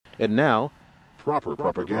And now, proper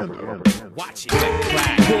propaganda. Watch it.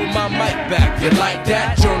 Pull my mic back. You like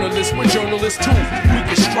that? Journalists with journalists too. We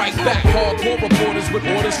can strike back. Hardcore reporters with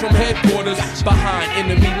orders from headquarters. Behind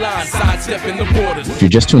enemy lines, sidestepping the borders. If you're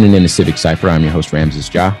just tuning in to Civic Cypher, I'm your host,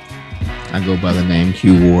 Ramses Ja. I go by the name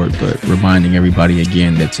Q Ward, but reminding everybody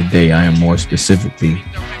again that today I am more specifically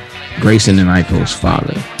Grayson and Aiko's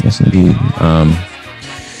father. Yes, indeed.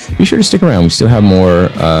 Be sure to stick around. We still have more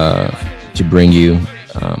to bring you.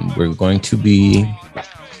 We're going to be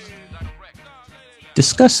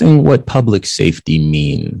discussing what public safety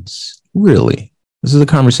means. Really, this is a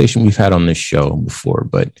conversation we've had on this show before,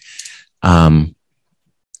 but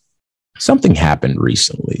something happened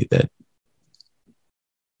recently that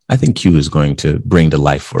I think Q is going to bring to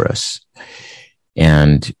life for us.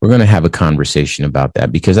 And we're going to have a conversation about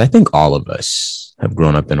that because I think all of us have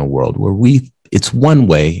grown up in a world where it's one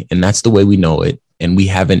way and that's the way we know it. And we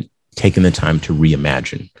haven't taken the time to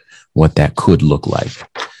reimagine what that could look like.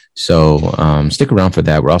 So stick around for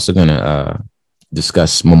that. We're also going to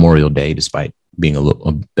discuss Memorial Day, despite being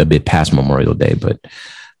a bit past Memorial Day, but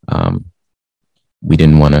we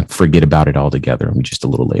didn't want to forget about it altogether. We're just a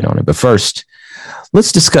little late on it. But first,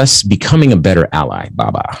 let's discuss becoming a better ally,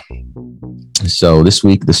 Baba. So this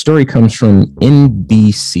week, the story comes from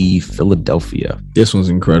NBC Philadelphia. This one's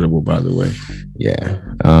incredible, by the way. Yeah.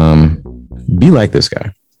 Be like this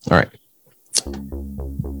guy. All right.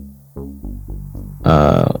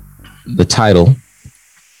 The title,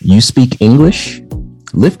 You Speak English?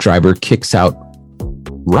 Lyft driver kicks out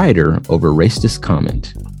rider over racist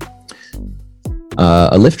comment.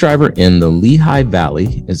 A Lyft driver in the Lehigh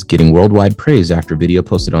Valley is getting worldwide praise after a video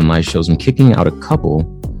posted online shows him kicking out a couple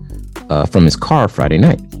from his car Friday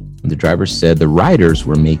night. The driver said the riders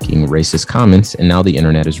were making racist comments, and now the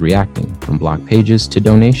internet is reacting, from block pages to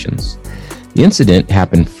donations. The incident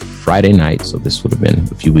happened Friday night, so this would have been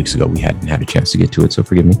a few weeks ago. We hadn't had a chance to get to it, so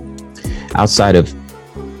forgive me. Outside of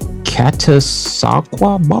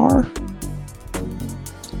Catasauqua Bar,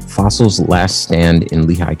 Fossil's last stand in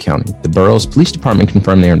Lehigh County. The borough's police department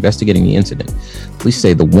confirmed they are investigating the incident. Police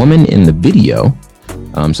say the woman in the video,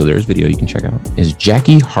 so there's video you can check out, is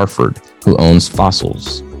Jackie Harford, who owns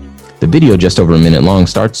Fossils. The video, just over a minute long,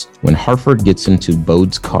 starts when Harford gets into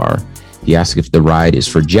Bode's car. He asks if the ride is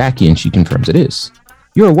for Jackie, and she confirms it is.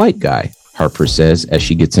 You're a white guy, Harford says as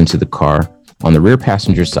she gets into the car on the rear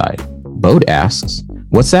passenger side. Bode asks,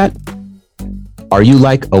 what's that? Are you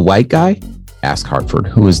like a white guy? Asks Hartford,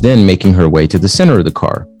 who is then making her way to the center of the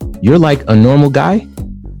car. You're like a normal guy?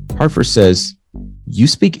 Hartford says, you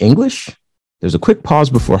speak English? There's a quick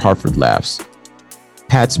pause before Hartford laughs,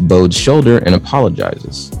 pats Bode's shoulder, and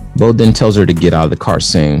apologizes. Bode then tells her to get out of the car,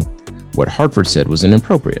 saying what Hartford said was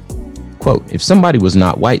inappropriate. Quote, if somebody was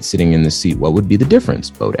not white sitting in the seat, what would be the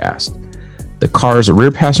difference? Bode asked. The car's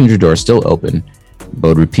rear passenger door is still open.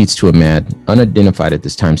 Bode repeats to a man, unidentified at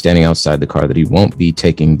this time, standing outside the car, that he won't be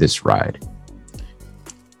taking this ride.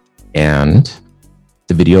 And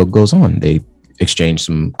the video goes on. They exchange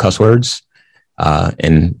some cuss words,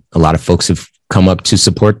 and a lot of folks have come up to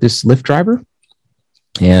support this Lyft driver.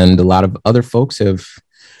 And a lot of other folks have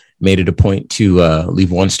made it a point to leave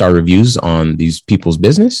 1-star reviews on these people's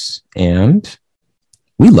business. And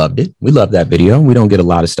we loved it. We love that video. We don't get a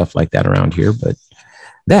lot of stuff like that around here, but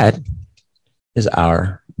that is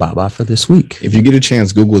our Baba for this week. If you get a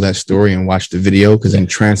chance, Google that story and watch the video, because in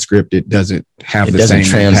transcript, it doesn't have it the doesn't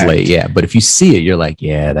same translate. impact. Yeah. But if you see it, you're like,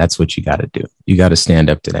 yeah, that's what you got to do. You got to stand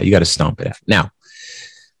up to that. You got to stomp it out. Now,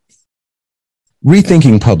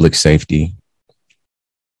 rethinking public safety.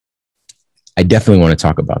 I definitely want to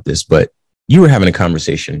talk about this, but you were having a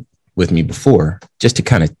conversation with me before, just to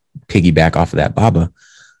kind of piggyback off of that, Baba.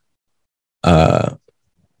 I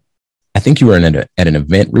think you were at an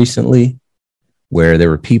event recently where there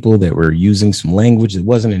were people that were using some language that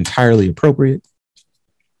wasn't entirely appropriate.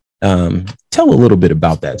 Tell a little bit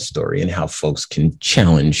about that story and how folks can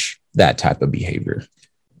challenge that type of behavior.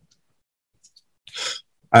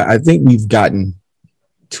 I think we've gotten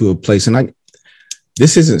to a place, and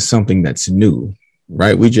this isn't something that's new,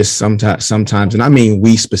 right? We just sometimes, and I mean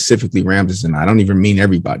we specifically, Ramses and I don't even mean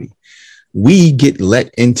everybody. We get let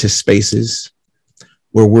into spaces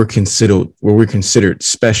where we're considered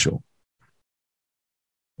special.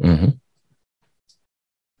 Mm-hmm.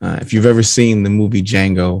 If you've ever seen the movie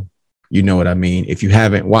Django, you know what I mean. If you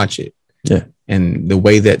haven't, watch it. Yeah. And the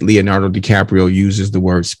way that Leonardo DiCaprio uses the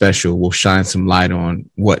word special will shine some light on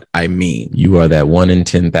what I mean. You are that 1 in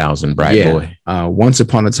 10,000 bright boy. Once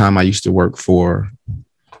upon a time, I used to work for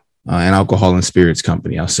an alcohol and spirits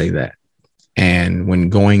company. I'll say that. And when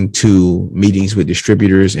going to meetings with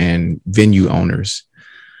distributors and venue owners,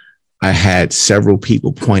 I had several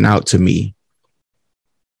people point out to me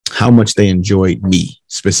how much they enjoyed me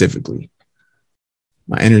specifically.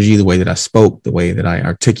 My energy, the way that I spoke, the way that I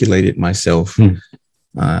articulated myself,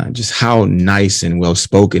 just how nice and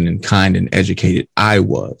well-spoken and kind and educated I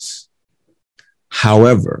was.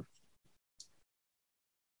 However,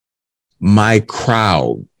 my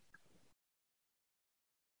crowd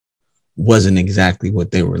wasn't exactly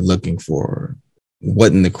what they were looking for.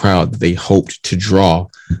 Wasn't the crowd that they hoped to draw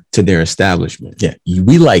to their establishment. Yeah,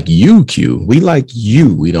 we like you, Q. We like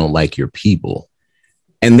you. We don't like your people.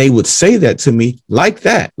 And they would say that to me like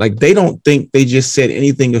that. Like they don't think they just said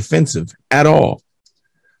anything offensive at all.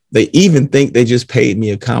 They even think they just paid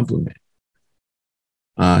me a compliment.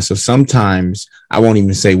 So sometimes I won't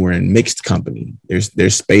even say we're in mixed company.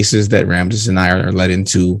 There's spaces that Ramses and I are let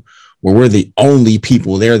into where we're the only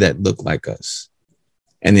people there that look like us.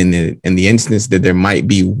 And in the instance that there might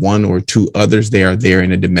be one or two others, they are there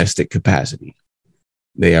in a domestic capacity.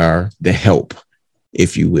 They are the help,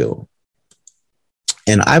 if you will.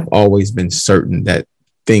 And I've always been certain that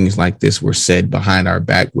things like this were said behind our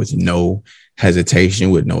back with no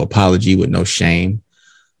hesitation, with no apology, with no shame.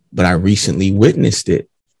 But I recently witnessed it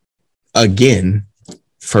again,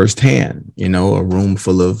 firsthand, a room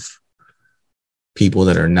full of people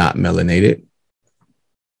that are not melanated,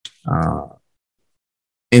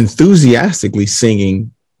 enthusiastically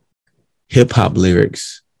singing hip hop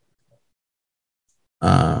lyrics,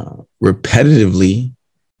 repetitively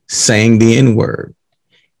saying the N-word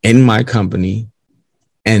in my company,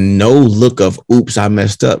 and no look of, oops, I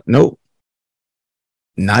messed up. Nope.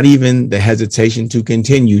 Not even the hesitation to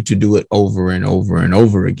continue to do it over and over and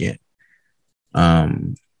over again.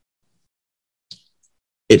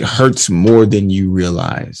 It hurts more than you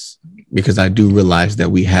realize, because I do realize that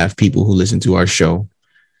we have people who listen to our show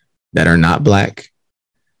that are not Black,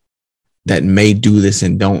 that may do this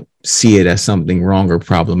and don't see it as something wrong or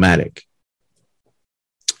problematic.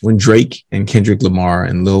 When Drake and Kendrick Lamar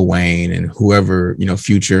and Lil Wayne and whoever,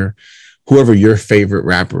 Future, whoever your favorite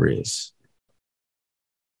rapper is,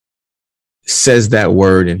 says that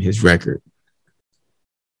word in his record,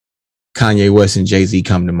 Kanye West and Jay-Z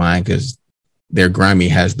come to mind because their Grammy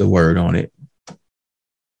has the word on it.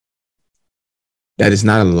 That is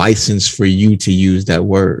not a license for you to use that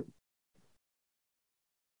word.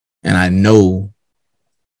 And I know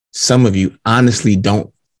some of you honestly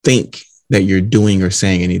don't think that you're doing or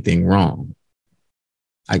saying anything wrong.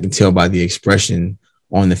 I can tell by the expression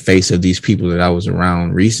on the face of these people that I was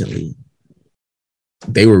around recently.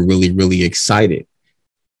 They were really, really excited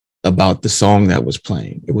about the song that was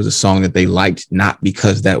playing. It was a song that they liked, not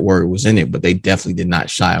because that word was in it, but they definitely did not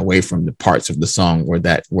shy away from the parts of the song where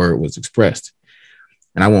that word was expressed.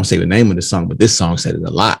 And I won't say the name of the song, but this song said it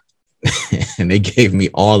a lot. And they gave me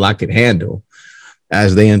all I could handle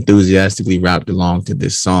as they enthusiastically rapped along to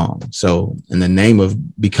this song. So in the name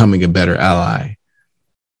of becoming a better ally,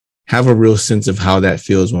 have a real sense of how that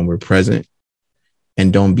feels when we're present,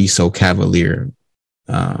 and don't be so cavalier.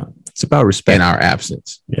 It's about respect in our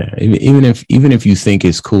absence. Yeah. Even if you think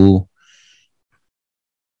it's cool,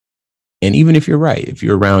 and even if you're right, if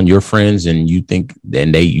you're around your friends and you think,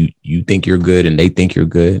 and you think you're good and they think you're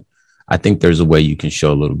good, I think there's a way you can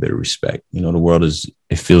show a little bit of respect. The world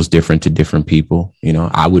it feels different to different people.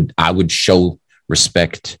 I would show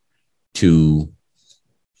respect to,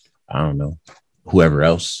 I don't know, whoever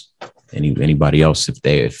else, anybody else,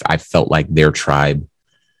 if I felt like their tribe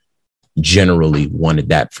generally wanted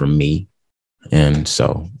that from me. And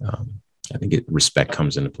so I think respect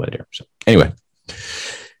comes into play there. So anyway,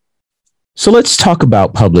 so let's talk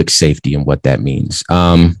about public safety and what that means.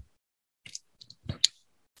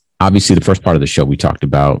 Obviously, the first part of the show, we talked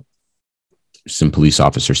about some police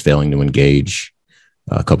officers failing to engage.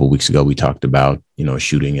 A couple of weeks ago, we talked about, a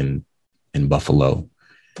shooting in Buffalo.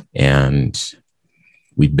 And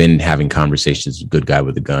we've been having conversations, good guy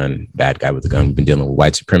with a gun, bad guy with a gun. We've been dealing with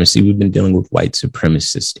white supremacy. We've been dealing with white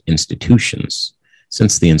supremacist institutions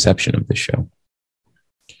since the inception of the show.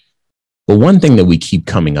 But one thing that we keep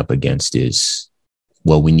coming up against is,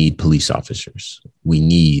 well, we need police officers. We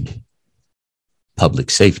need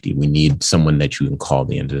public safety. We need someone that you can call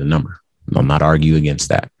the end of the number. I'll not argue against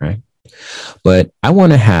that, right? But I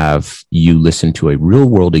want to have you listen to a real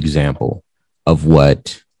world example of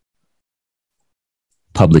what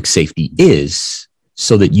public safety is,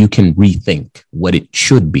 so that you can rethink what it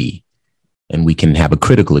should be, and we can have a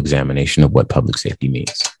critical examination of what public safety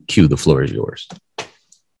means. Q, the floor is yours.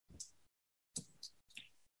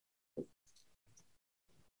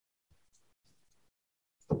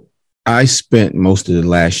 I spent most of the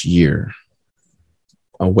last year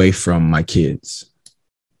away from my kids.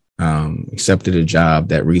 accepted a job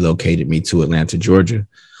that relocated me to Atlanta, Georgia.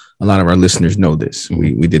 A lot of our listeners know this.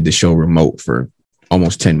 We did the show remote for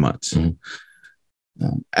almost 10 months.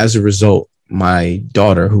 As a result, my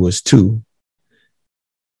daughter, who was 2,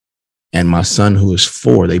 and my son, who was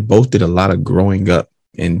 4, they both did a lot of growing up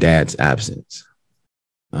in dad's absence.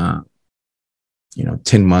 10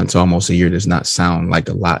 months, almost a year does not sound like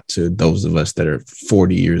a lot to those of us that are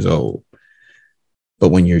 40 years old. But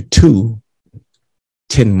when you're 2,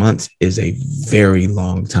 10 months is a very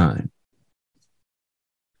long time.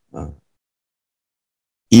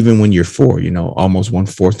 Even when you're 4, almost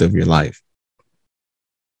 1/4 of your life.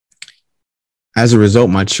 As a result,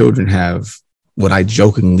 my children have what I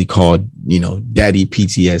jokingly call, daddy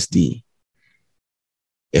PTSD.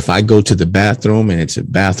 If I go to the bathroom and it's a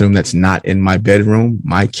bathroom that's not in my bedroom,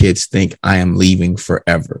 my kids think I am leaving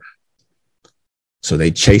forever. So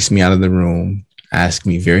they chase me out of the room, ask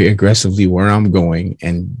me very aggressively where I'm going,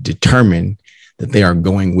 and determine that they are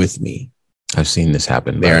going with me. I've seen this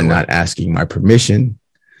happen. They are not asking my permission.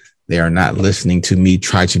 They are not listening to me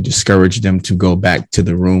try to discourage them to go back to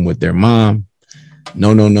the room with their mom.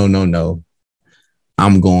 No.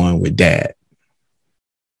 I'm going with dad.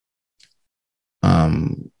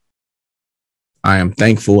 I am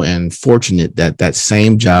thankful and fortunate that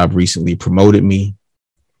same job recently promoted me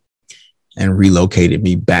and relocated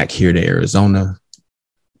me back here to Arizona,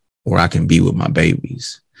 where I can be with my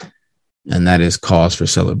babies. And that is cause for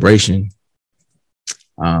celebration.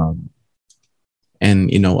 And,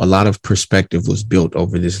 a lot of perspective was built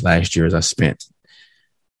over this last year as I spent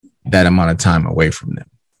that amount of time away from them.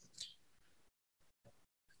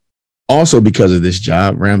 Also, because of this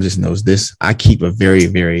job, Ramses knows this, I keep a very,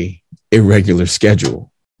 very irregular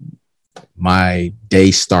schedule. My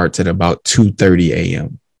day starts at about 2:30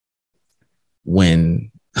 a.m.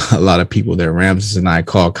 when a lot of people that Ramses and I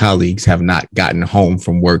call colleagues have not gotten home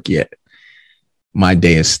from work yet. My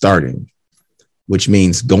day is starting, which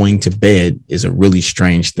means going to bed is a really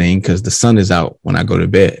strange thing because the sun is out when I go to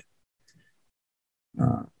bed.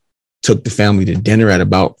 Took the family to dinner at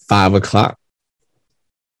about 5 o'clock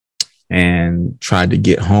and tried to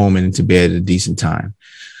get home and into bed at a decent time.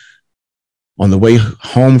 On the way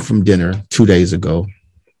home from dinner 2 days ago,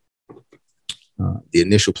 the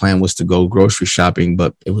initial plan was to go grocery shopping,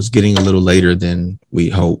 but it was getting a little later than we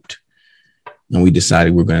hoped. And we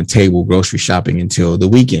decided we're going to table grocery shopping until the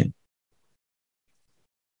weekend.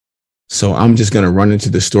 So I'm just going to run into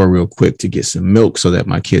the store real quick to get some milk so that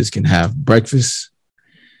my kids can have breakfast,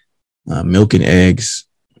 milk and eggs,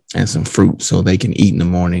 and some fruit so they can eat in the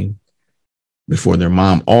morning before their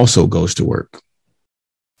mom also goes to work.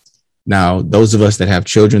 Now, those of us that have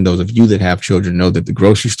children, those of you that have children know that the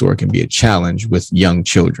grocery store can be a challenge with young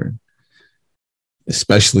children,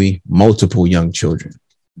 especially multiple young children.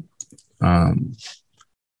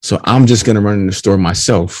 So I'm just going to run in the store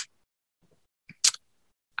myself.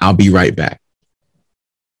 I'll be right back.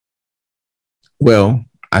 Well,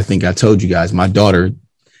 I think I told you guys, my daughter,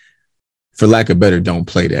 for lack of better, don't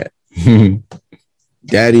play that.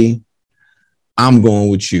 Daddy, I'm going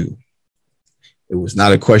with you. It was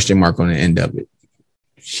not a question mark on the end of it.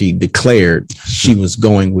 She declared she was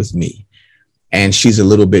going with me. And she's a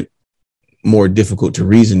little bit more difficult to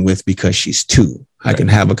reason with because she's 2. I can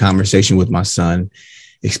have a conversation with my son,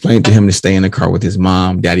 explain to him to stay in the car with his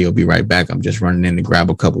mom. Daddy will be right back. I'm just running in to grab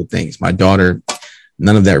a couple of things. My daughter,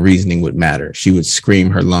 none of that reasoning would matter. She would scream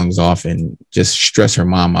her lungs off and just stress her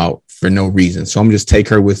mom out for no reason. So I'm just take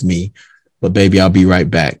her with me. But baby, I'll be right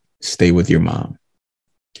back. Stay with your mom.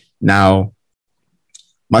 Now,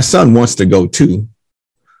 my son wants to go too,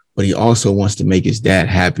 but he also wants to make his dad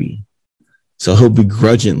happy. So he'll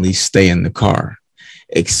begrudgingly stay in the car.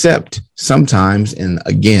 Except sometimes, and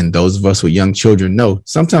again, those of us with young children know,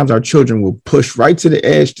 sometimes our children will push right to the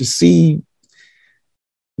edge to see,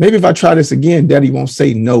 maybe if I try this again, daddy won't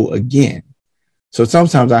say no again. So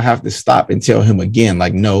sometimes I have to stop and tell him again,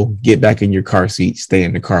 like, no, get back in your car seat, stay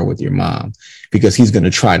in the car with your mom, because he's going to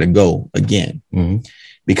try to go again. Mm-hmm.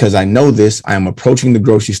 Because I know this, I am approaching the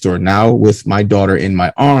grocery store now with my daughter in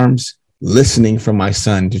my arms, listening for my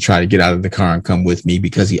son to try to get out of the car and come with me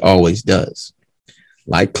because he always does.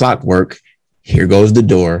 Like clockwork, here goes the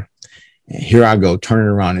door. And here I go, turning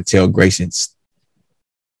around and tell Grayson.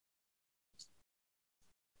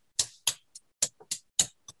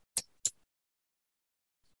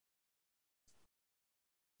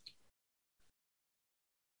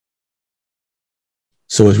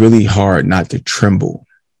 So it's really hard not to tremble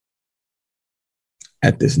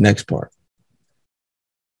at this next part.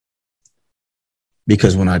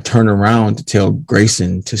 Because when I turn around to tell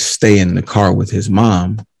Grayson to stay in the car with his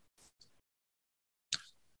mom,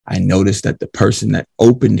 I noticed that the person that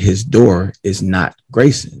opened his door is not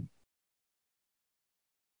Grayson,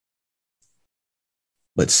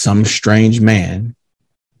 but some strange man.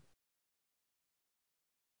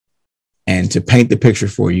 And to paint the picture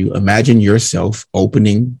for you, imagine yourself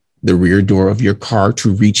opening the rear door of your car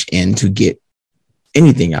to reach in to get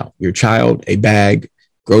anything out, your child, a bag,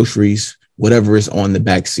 groceries, whatever is on the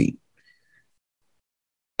back seat.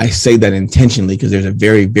 I say that intentionally because there's a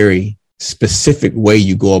very, very specific way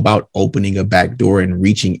you go about opening a back door and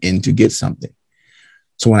reaching in to get something.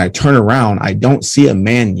 So when I turn around, I don't see a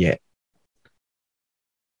man yet.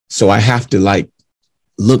 So I have to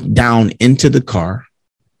look down into the car.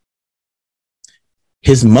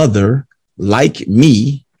 His mother, like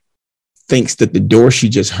me, thinks that the door she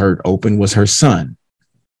just heard open was her son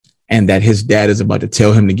and that his dad is about to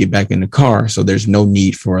tell him to get back in the car. So there's no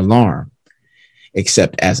need for alarm,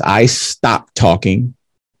 except as I stop talking,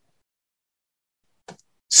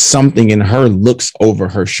 something in her looks over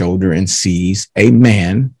her shoulder and sees a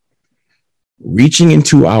man reaching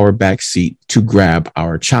into our back seat to grab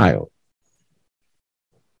our child.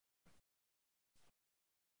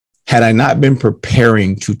 Had I not been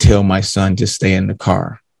preparing to tell my son to stay in the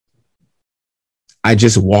car, I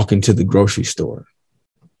just walk into the grocery store.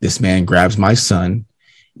 This man grabs my son,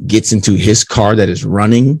 gets into his car that is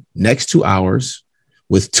running next to ours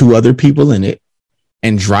with 2 other people in it,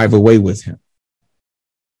 and drive away with him.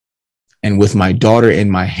 And with my daughter in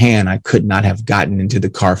my hand, I could not have gotten into the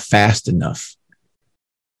car fast enough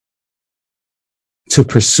to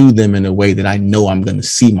pursue them in a way that I know I'm going to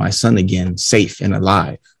see my son again, safe and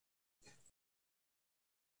alive.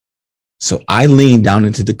 So I lean down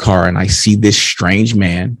into the car and I see this strange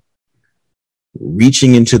man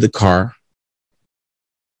reaching into the car.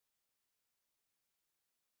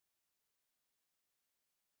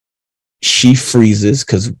 She freezes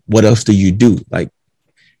because what else do you do?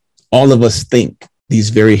 All of us think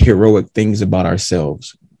these very heroic things about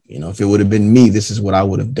ourselves. If it would have been me, this is what I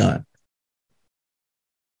would have done.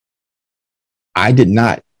 I did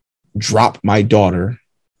not drop my daughter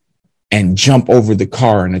and jump over the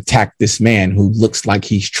car and attack this man who looks like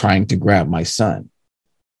he's trying to grab my son.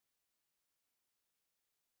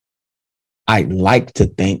 I like to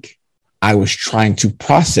think I was trying to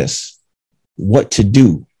process what to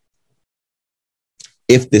do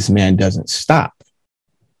if this man doesn't stop.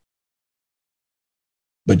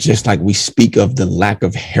 But just like we speak of the lack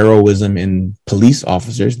of heroism in police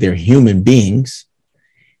officers, they're human beings.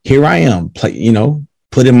 Here I am, put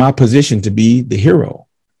in my position to be the hero,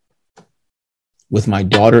 with my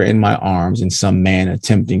daughter in my arms and some man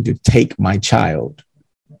attempting to take my child.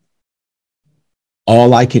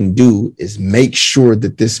 All I can do is make sure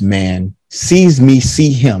that this man sees me,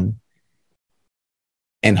 see him,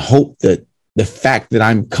 and hope that the fact that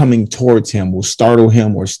I'm coming towards him will startle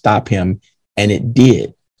him or stop him. And it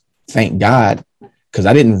did. Thank God, because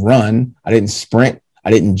I didn't run. I didn't sprint.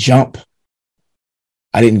 I didn't jump.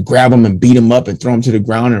 I didn't grab him and beat him up and throw him to the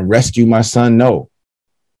ground and rescue my son. No.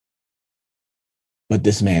 But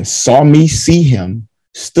this man saw me, see him,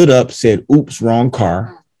 stood up, said, oops, wrong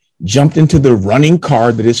car, jumped into the running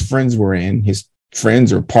car that his friends were in, his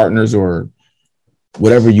friends or partners or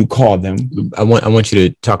whatever you call them. I want you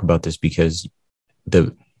to talk about this because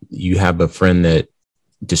you have a friend that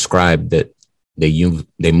described that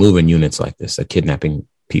they move in units like this, kidnapping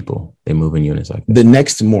people. They move in units like this. The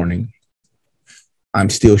next morning, I'm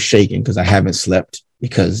still shaking because I haven't slept,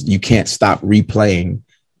 because you can't stop replaying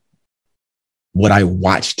what I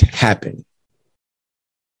watched happen.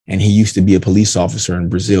 And he used to be a police officer in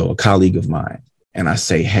Brazil, a colleague of mine. And I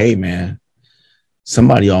say, hey, man,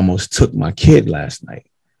 somebody almost took my kid last night.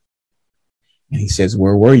 And he says,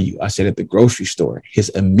 where were you? I said, at the grocery store. His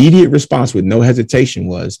immediate response with no hesitation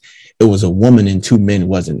was, it was a woman and 2 men,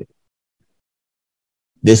 wasn't it?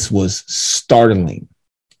 This was startling.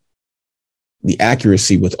 The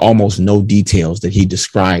accuracy with almost no details that he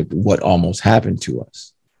described what almost happened to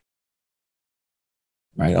us.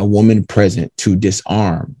 Right? A woman present to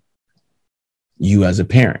disarm you as a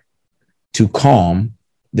parent, to calm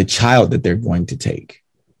the child that they're going to take.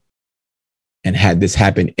 And had this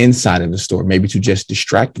happen inside of the store, maybe to just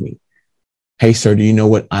distract me. Hey, sir, do you know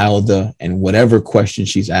what aisle and whatever question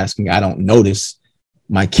she's asking, I don't notice.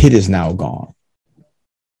 My kid is now gone.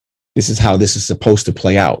 This is how this is supposed to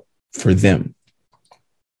play out for them.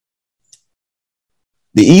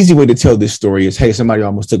 The easy way to tell this story is, hey, somebody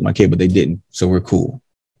almost took my kid, but they didn't. So we're cool.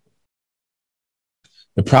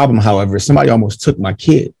 The problem, however, is somebody almost took my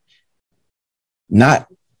kid. Not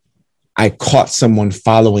I caught someone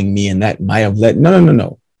following me and that might have led.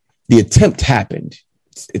 No. The attempt happened.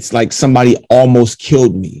 It's like somebody almost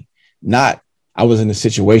killed me. Not I was in a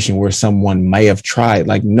situation where someone may have tried.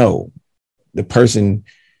 Like, no, the person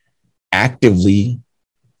actively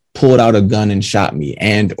pulled out a gun and shot me,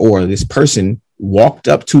 and or this person walked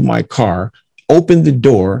up to my car, opened the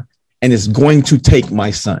door, and is going to take my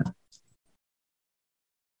son.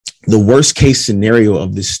 The worst case scenario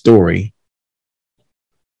of this story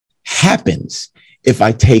happens if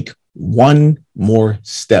I take one more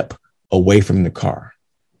step away from the car,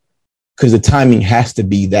 because the timing has to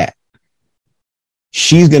be that.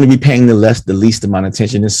 She's going to be paying the least amount of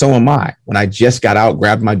attention, and so am I. When I just got out,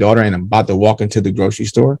 grabbed my daughter, and I'm about to walk into the grocery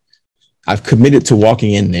store, I've committed to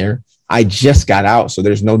walking in there. I just got out, so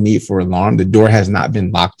there's no need for alarm. The door has not been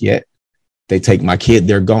locked yet. They take my kid,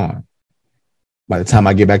 they're gone. By the time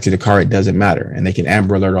I get back to the car, it doesn't matter. And they can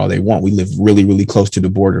Amber Alert all they want. We live really, really close to the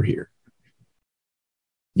border here.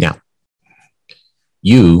 Now,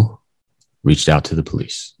 you reached out to the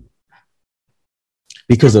police.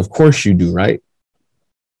 Because of course you do, right?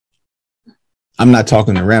 I'm not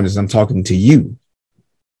talking to Ramses, I'm talking to you.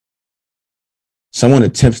 Someone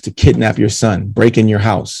attempts to kidnap your son, break in your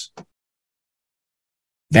house,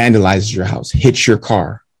 vandalizes your house, hits your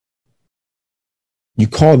car. You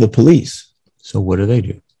call the police. So what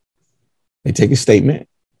do? They take a statement.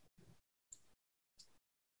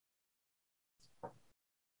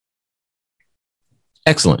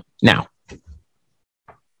 Excellent. Now,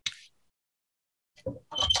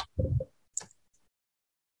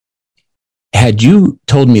 had you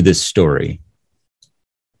told me this story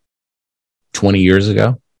 20 years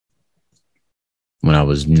ago, when I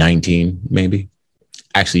was 19, maybe,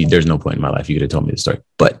 actually, there's no point in my life you could have told me this story,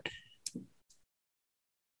 but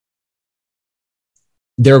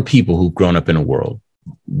there are people who've grown up in a world,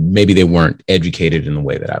 maybe they weren't educated in the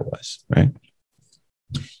way that I was, right?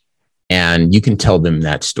 And you can tell them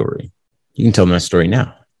that story. You can tell them that story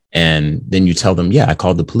now. And then you tell them, yeah, I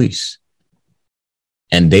called the police.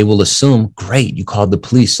 And they will assume, great, you called the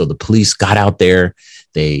police. So the police got out there.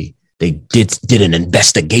 They did an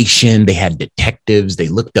investigation. They had detectives. They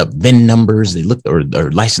looked up VIN numbers. They looked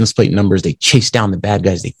or license plate numbers. They chased down the bad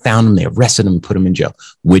guys. They found them. They arrested them and put them in jail,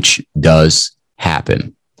 which does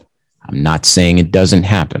happen. I'm not saying it doesn't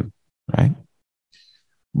happen, right?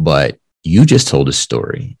 But you just told a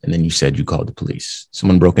story and then you said you called the police.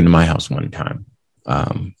 Someone broke into my house one time.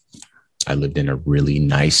 I lived in a really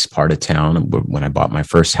nice part of town. When I bought my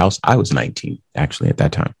first house, I was 19, actually, at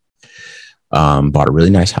that time. Bought a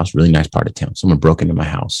really nice house, really nice part of town. Someone broke into my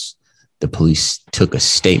house. The police took a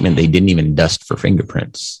statement. They didn't even dust for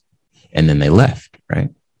fingerprints. And then they left, right?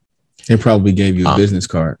 They probably gave you a business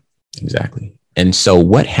card. Exactly. And so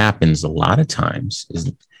what happens a lot of times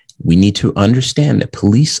is we need to understand that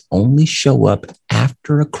police only show up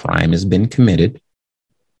after a crime has been committed.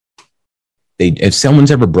 If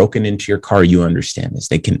someone's ever broken into your car, you understand this.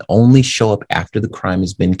 They can only show up after the crime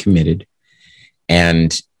has been committed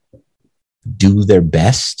and do their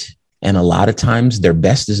best. And a lot of times their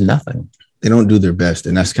best is nothing. They don't do their best.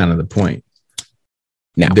 And that's kind of the point.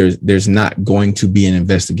 Now, there's not going to be an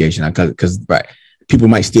investigation because right, people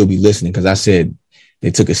might still be listening because I said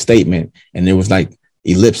they took a statement and there was like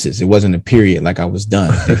ellipses. It wasn't a period like I was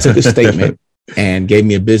done. They took a statement and gave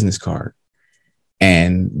me a business card.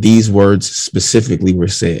 And these words specifically were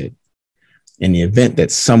said. In the event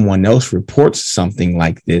that someone else reports something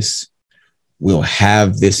like this, we'll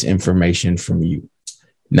have this information from you.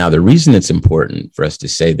 Now, the reason it's important for us to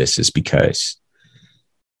say this is because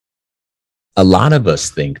a lot of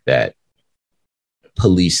us think that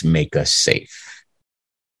police make us safe.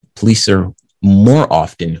 Police are more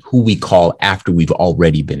often who we call after we've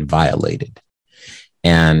already been violated.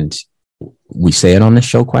 And we say it on the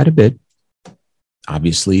show quite a bit.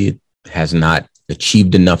 Obviously, it has not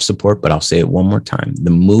achieved enough support, but I'll say it one more time.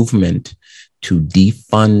 The movement to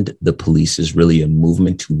defund the police is really a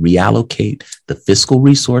movement to reallocate the fiscal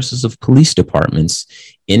resources of police departments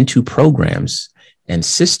into programs and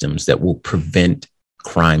systems that will prevent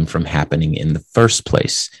crime from happening in the first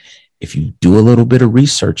place. If you do a little bit of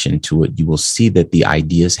research into it, you will see that the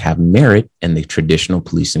ideas have merit, and the traditional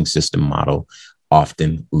policing system model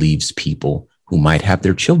often leaves people who might have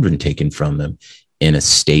their children taken from them in a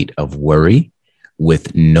state of worry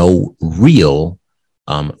with no real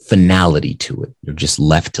finality to it. You're just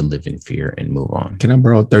left to live in fear and move on. Can I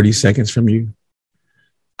borrow 30 seconds from you?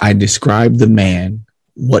 I described the man,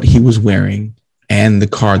 what he was wearing, and the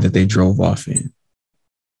car that they drove off in.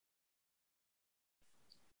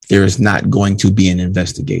 There is not going to be an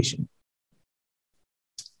investigation.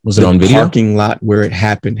 Was it on video? The parking lot where it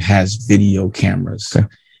happened has video cameras. Okay.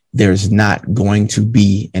 There's not going to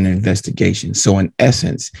be an investigation. So in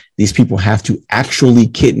essence, these people have to actually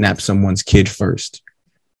kidnap someone's kid first.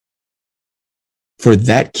 for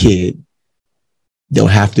that kid, they'll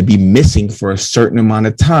have to be missing for a certain amount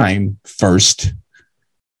of time first.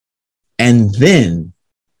 And then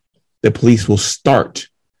the police will start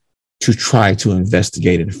to try to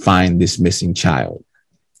investigate and find this missing child.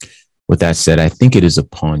 With that said, I think it is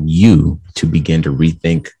upon you to begin to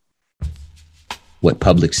rethink what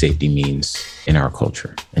public safety means in our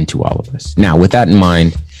culture and to all of us. Now, with that in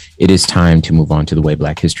mind, it is time to move on to the Way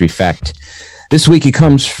Black History Fact. This week, it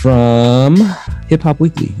comes from Hip Hop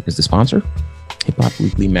Weekly is the sponsor. Hip Hop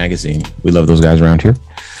Weekly magazine. We love those guys around here.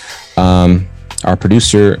 Our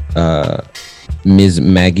producer, Ms.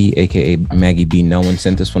 Maggie, aka Maggie B. Nolan,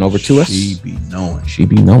 sent this one over to us. She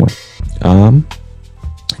be knowing.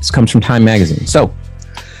 This comes from Time Magazine. So,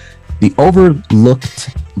 the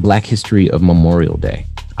overlooked Black history of Memorial Day.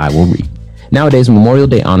 I will read. Nowadays, Memorial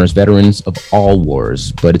Day honors veterans of all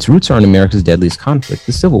wars, but its roots are in America's deadliest conflict,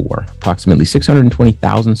 the Civil War. Approximately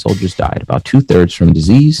 620,000 soldiers died, about 2/3 from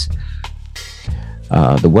disease.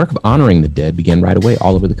 The work of honoring the dead began right away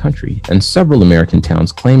all over the country, and several American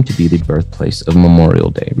towns claim to be the birthplace of Memorial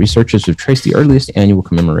Day. Researchers have traced the earliest annual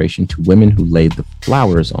commemoration to women who laid the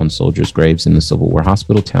flowers on soldiers' graves in the Civil War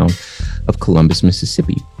hospital town of Columbus,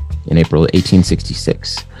 Mississippi, in April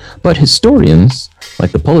 1866. But historians,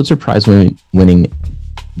 like the Pulitzer Prize winning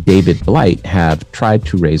David Blight, have tried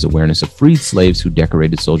to raise awareness of freed slaves who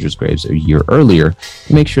decorated soldiers' graves a year earlier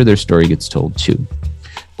to make sure their story gets told too.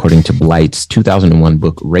 According to Blight's 2001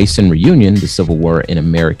 book, Race and Reunion, The Civil War in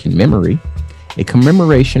American Memory, a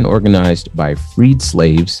commemoration organized by freed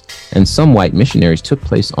slaves and some white missionaries took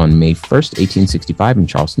place on May 1st, 1865 in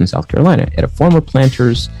Charleston, South Carolina, at a former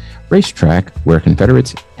planters' racetrack where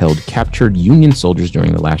Confederates held captured Union soldiers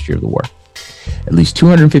during the last year of the war. At least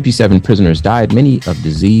 257 prisoners died, many of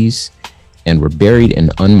disease, and were buried in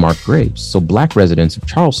unmarked graves. So Black residents of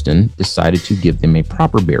Charleston decided to give them a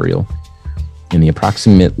proper burial. In the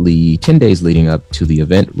approximately 10 days leading up to the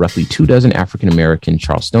event, roughly 24 African-American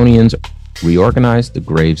Charlestonians reorganized the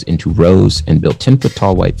graves into rows and built 10-foot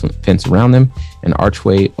tall white fence around them. An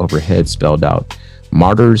archway overhead spelled out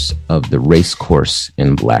 "Martyrs of the Race Course"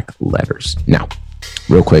 in black letters. Now,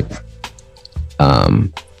 real quick,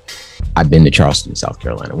 I've been to Charleston, South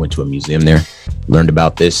Carolina. Went to a museum there, learned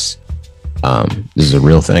about this. This is a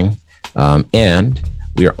real thing. And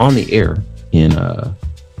we are on the air in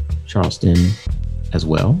Charleston as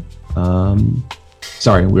well.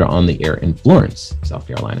 We're on the air in Florence, South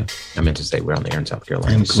Carolina. I meant to say we're on the air in South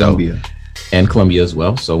Carolina. And Columbia. And Columbia as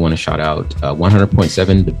well. So I want to shout out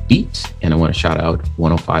 100.7 The Beat, and I want to shout out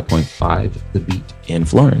 105.5 The Beat in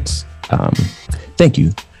Florence. Thank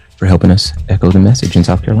you for helping us echo the message in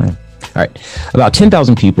South Carolina. All right. About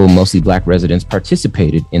 10,000 people, mostly Black residents,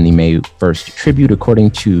 participated in the May 1st tribute,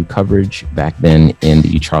 according to coverage back then in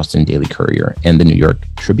the Charleston Daily Courier and the New York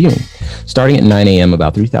Tribune. Starting at 9 a.m.,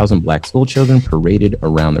 about 3,000 Black school children paraded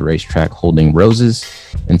around the racetrack holding roses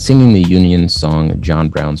and singing the Union song "John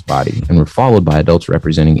Brown's Body," and were followed by adults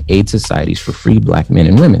representing aid societies for free Black men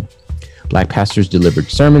and women. Black pastors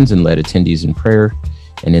delivered sermons and led attendees in prayer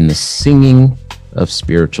and in the singing of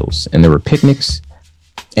spirituals. And there were picnics.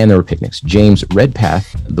 James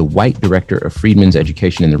Redpath, the white director of Freedmen's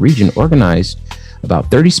Education in the region, organized about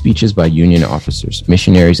 30 speeches by Union officers,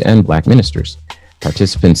 missionaries, and Black ministers.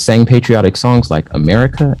 Participants sang patriotic songs like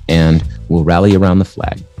 "America" and "We'll Rally Around the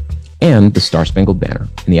Flag," and the Star-Spangled Banner.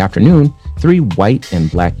 In the afternoon, 3 white and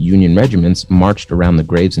Black Union regiments marched around the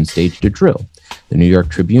graves and staged a drill. The New York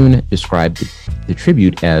Tribune described the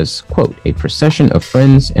tribute as, quote, "a procession of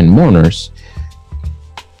friends and mourners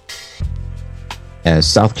as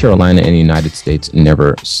South Carolina and the United States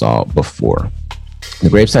never saw before." The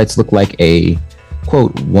gravesites looked like a,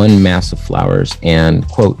 quote, "one mass of flowers," and,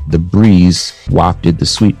 quote, "the breeze wafted the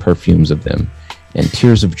sweet perfumes of them, and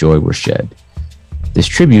tears of joy were shed." This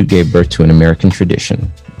tribute gave birth to an American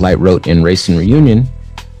tradition. Blight wrote in Race and Reunion,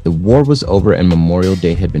 "The war was over and Memorial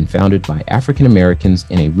Day had been founded by African Americans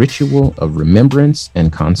in a ritual of remembrance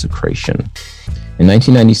and consecration." In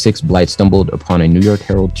 1996, Blight stumbled upon a New York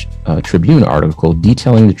Herald Tribune article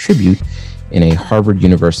detailing the tribute in a Harvard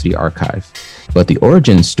University archive. But the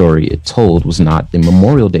origin story it told was not the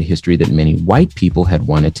Memorial Day history that many white people had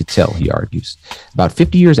wanted to tell, he argues. About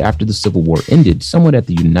 50 years after the Civil War ended, someone at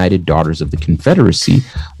the United Daughters of the Confederacy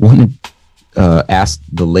asked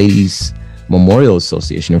the Ladies Memorial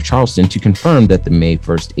Association of Charleston to confirm that the May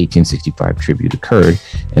 1st, 1865 tribute occurred,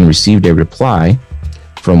 and received a reply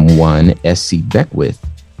from one S.C. Beckwith,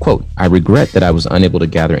 quote, "I regret that I was unable to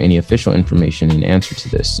gather any official information in answer to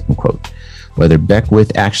this," unquote. Whether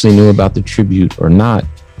Beckwith actually knew about the tribute or not,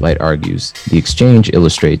 Blight argues, the exchange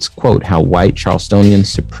illustrates, quote, "how white Charlestonians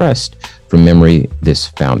suppressed from memory this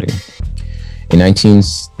founding." A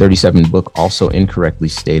 1937 book also incorrectly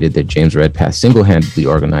stated that James Redpath single-handedly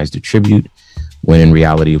organized a tribute when in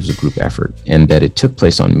reality it was a group effort, and that it took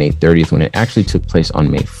place on May 30th when it actually took place on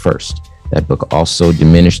May 1st. That book also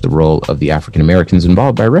diminished the role of the African Americans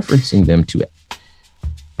involved by referencing them to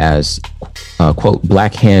as, quote,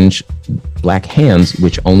 black hands,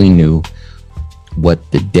 which only knew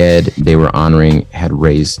what the dead they were honoring had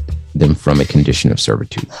raised them from a condition of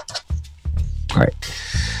servitude. All right.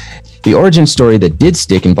 The origin story that did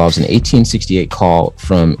stick involves an 1868 call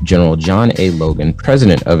from General John A. Logan,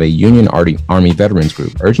 president of a Union Army veterans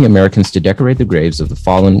group, urging Americans to decorate the graves of the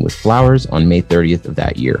fallen with flowers on May 30th of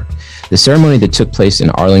that year. The ceremony that took place in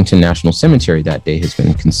Arlington National Cemetery that day has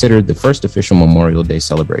been considered the first official Memorial Day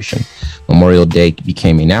celebration. Memorial Day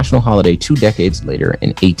became a national holiday 2 decades later in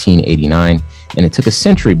 1889, and it took a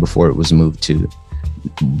century before it was moved in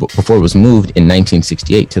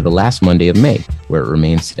 1968 to the last Monday of May, where it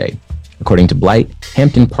remains today. According to Blight,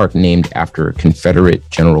 Hampton Park, named after Confederate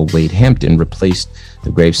General Wade Hampton, replaced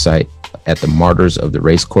the gravesite at the Martyrs of the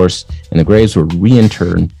Racecourse, and the graves were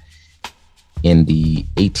reinterred in the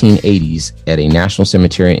 1880s at a national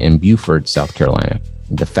cemetery in Beaufort, South Carolina.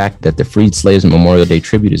 The fact that the Freed Slaves Memorial Day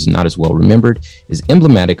tribute is not as well remembered is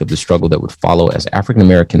emblematic of the struggle that would follow as African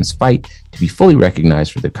Americans fight to be fully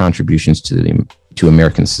recognized for their contributions to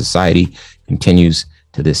American society continues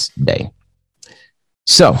to this day.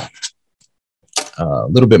 So, a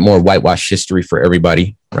little bit more whitewash history for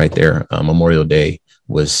everybody right there. Memorial Day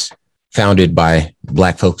was founded by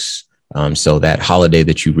Black folks. So that holiday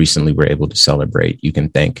that you recently were able to celebrate, you can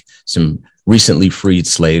thank some recently freed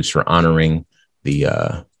slaves for honoring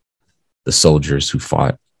the soldiers who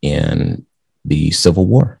fought in the Civil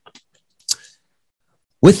War.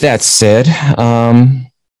 With that said,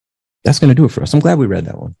 that's going to do it for us. I'm glad we read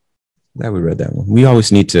that one. We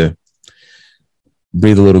always need to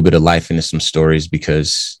breathe a little bit of life into some stories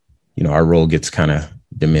because, you know, our role gets kind of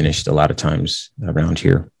diminished a lot of times around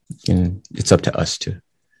here. And it's up to us to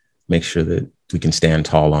make sure that we can stand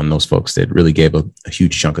tall on those folks that really gave a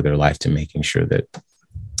huge chunk of their life to making sure that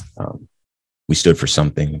we stood for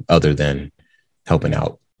something other than helping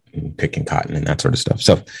out and picking cotton and that sort of stuff.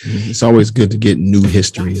 So it's always good to get new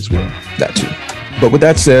history as well. That too. But with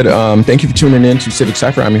that said, thank you for tuning in to Civic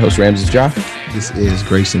Cypher. I'm your host, Ramses Ja. This is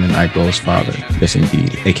Grayson and Iko's father. Yes,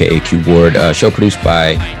 indeed. AKA Q Ward. Show produced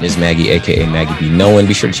by Ms. Maggie, AKA Maggie B. Nolan.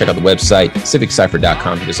 Be sure to check out the website,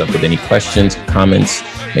 civiccypher.com. Hit us up with any questions, comments,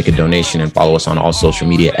 make a donation, and follow us on all social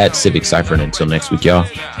media at Civic Cypher. And until next week, y'all.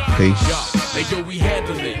 Peace. Hey, yo, we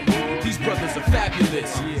handle it. These brothers are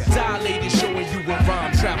fabulous. Dilated, showing you where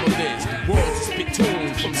rhyme travel is. Worlds is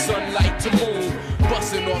spittoon from sunlight to moon.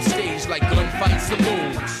 Busting off stage like gunfight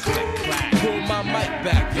saloons. Pull my mic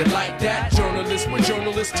back, you like that? Journalists, we're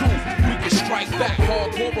journalists too. We can strike back.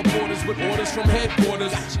 Hardcore reporters with orders from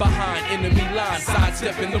headquarters. Behind enemy lines,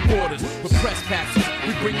 sidestepping the borders. With press passes,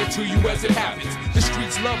 we bring it to you as it happens. The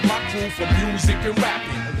streets love my crew for music and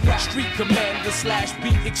rapping. Street commander /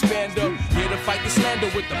 beat expander. Here to fight the slander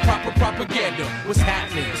with the proper propaganda. What's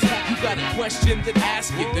happening? You got a question, then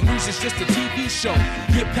ask it. The news is just a TV show.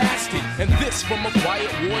 Get past it. And this from a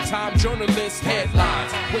quiet wartime journalist.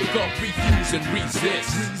 Headlines. Wake up, refuse, and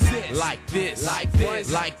resist. Like this, like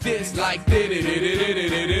this, like this, like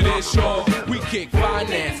this. Sure, we kick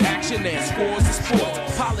finance, action, and scores of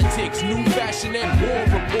sports. Politics, new fashion, and war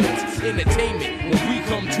reports. Entertainment, when we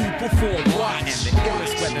come to perform. Watch. And the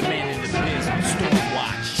illest weatherman in the biz on Storm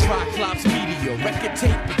Watch. Triclops Media, record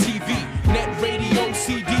tape, or TV, net radio,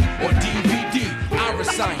 CD, or DVD.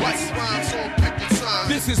 Iris Science.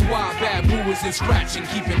 This is why Bad Boo is in scratch and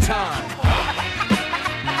keeping time.